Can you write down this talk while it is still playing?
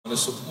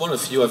This is one of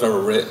the few I've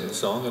ever written,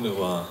 so I'm going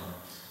to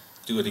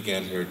do it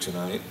again here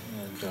tonight.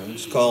 And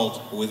it's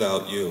called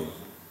Without You.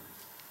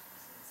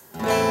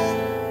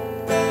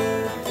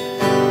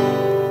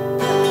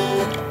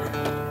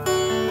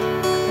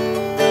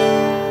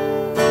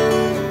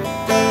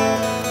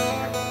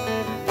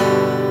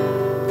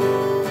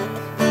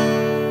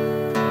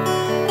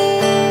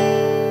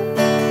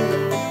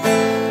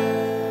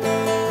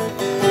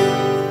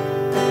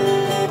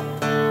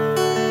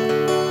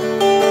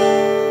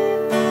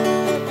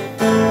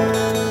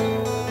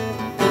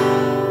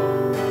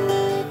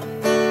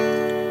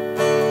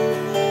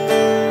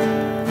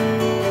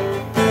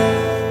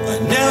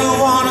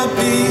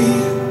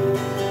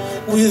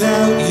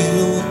 Without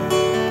you,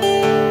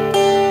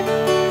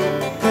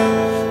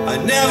 I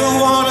never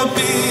want to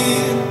be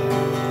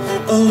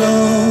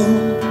alone.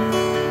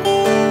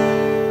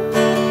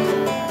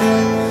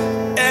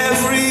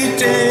 Every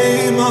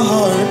day my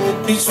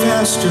heart beats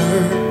faster,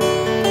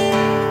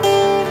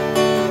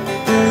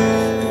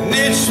 and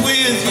it's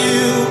with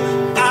you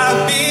I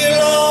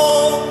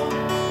belong.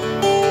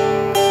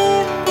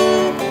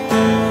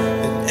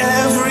 And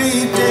every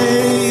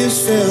day is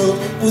filled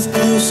with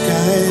blue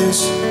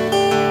skies,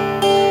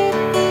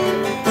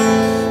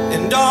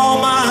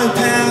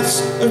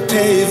 are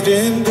paved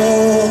in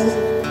gold.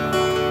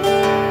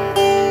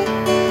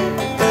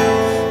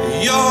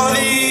 You're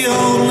the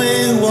only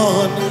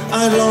one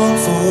I long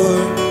for,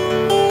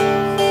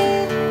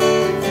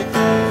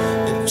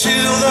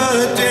 until the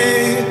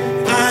day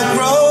I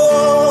grow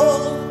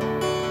old.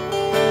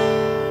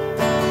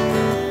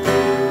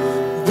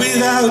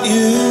 Without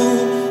you,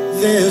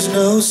 there's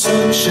no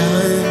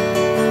sunshine.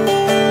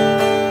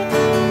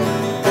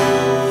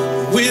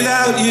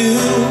 Without you,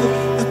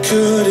 I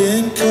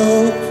couldn't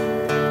cope.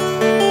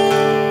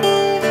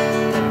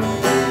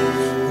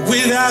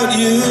 Without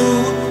you,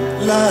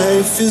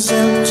 life is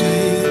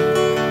empty.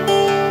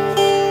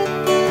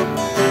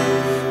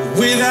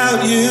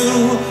 Without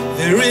you,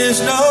 there is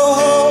no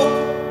hope.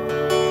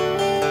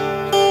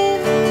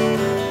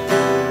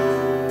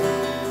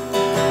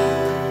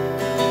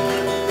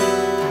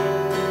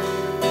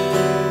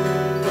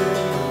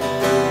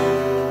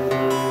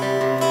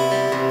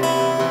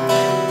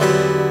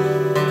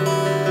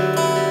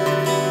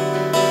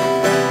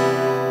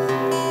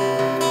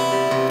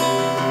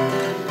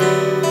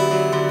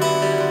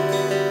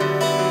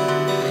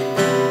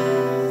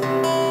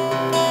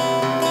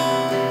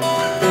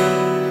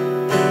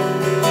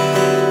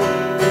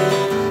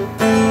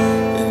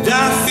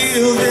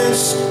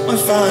 My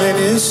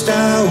finest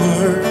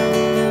hour,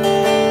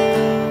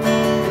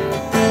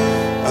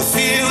 I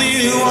feel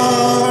you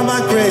are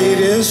my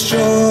greatest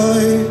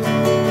joy,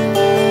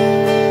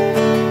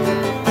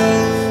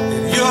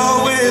 and you're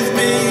with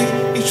me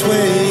each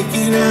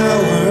waking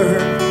hour,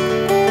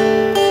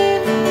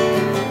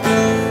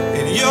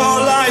 and your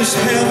life's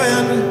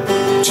heaven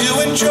to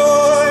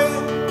enjoy.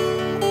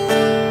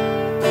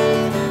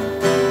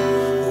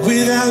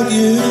 Without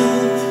you,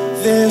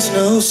 there's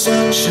no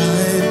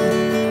sunshine.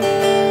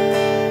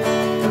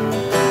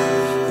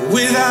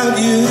 Without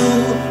you,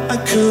 I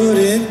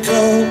couldn't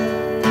cope.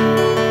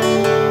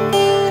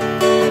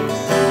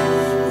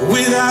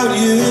 Without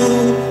you,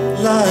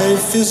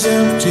 life is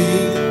empty.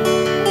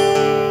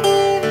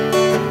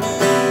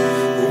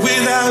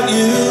 Without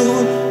you,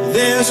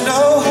 there's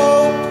no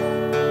hope.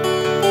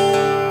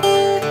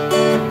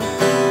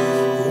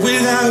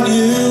 Without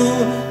you,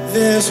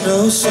 there's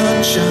no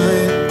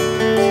sunshine.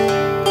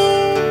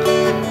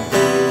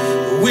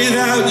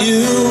 Without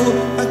you,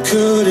 I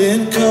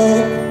couldn't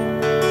cope.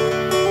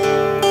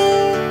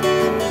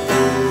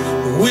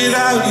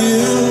 Without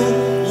you,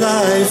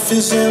 life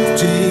is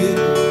empty.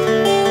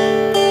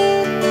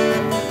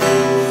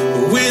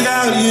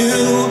 Without you,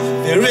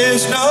 there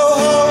is no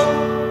hope.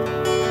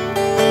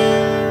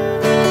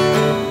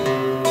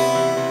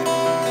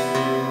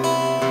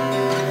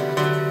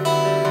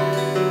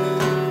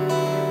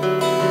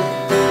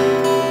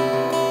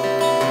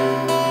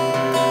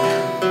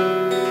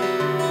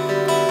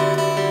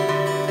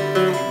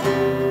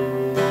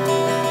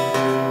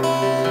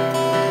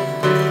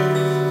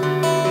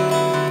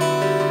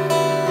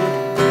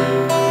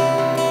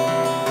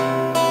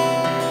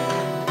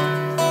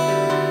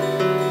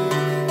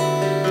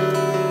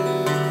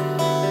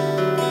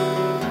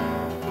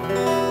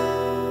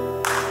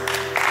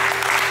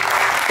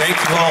 Thank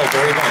you all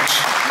very much.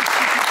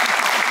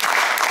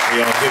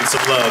 We all give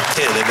some love.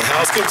 Ken in the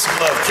house. Give some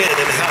love. Ken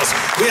in the house.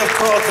 We have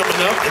Carl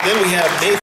coming up, and then we have Nathan.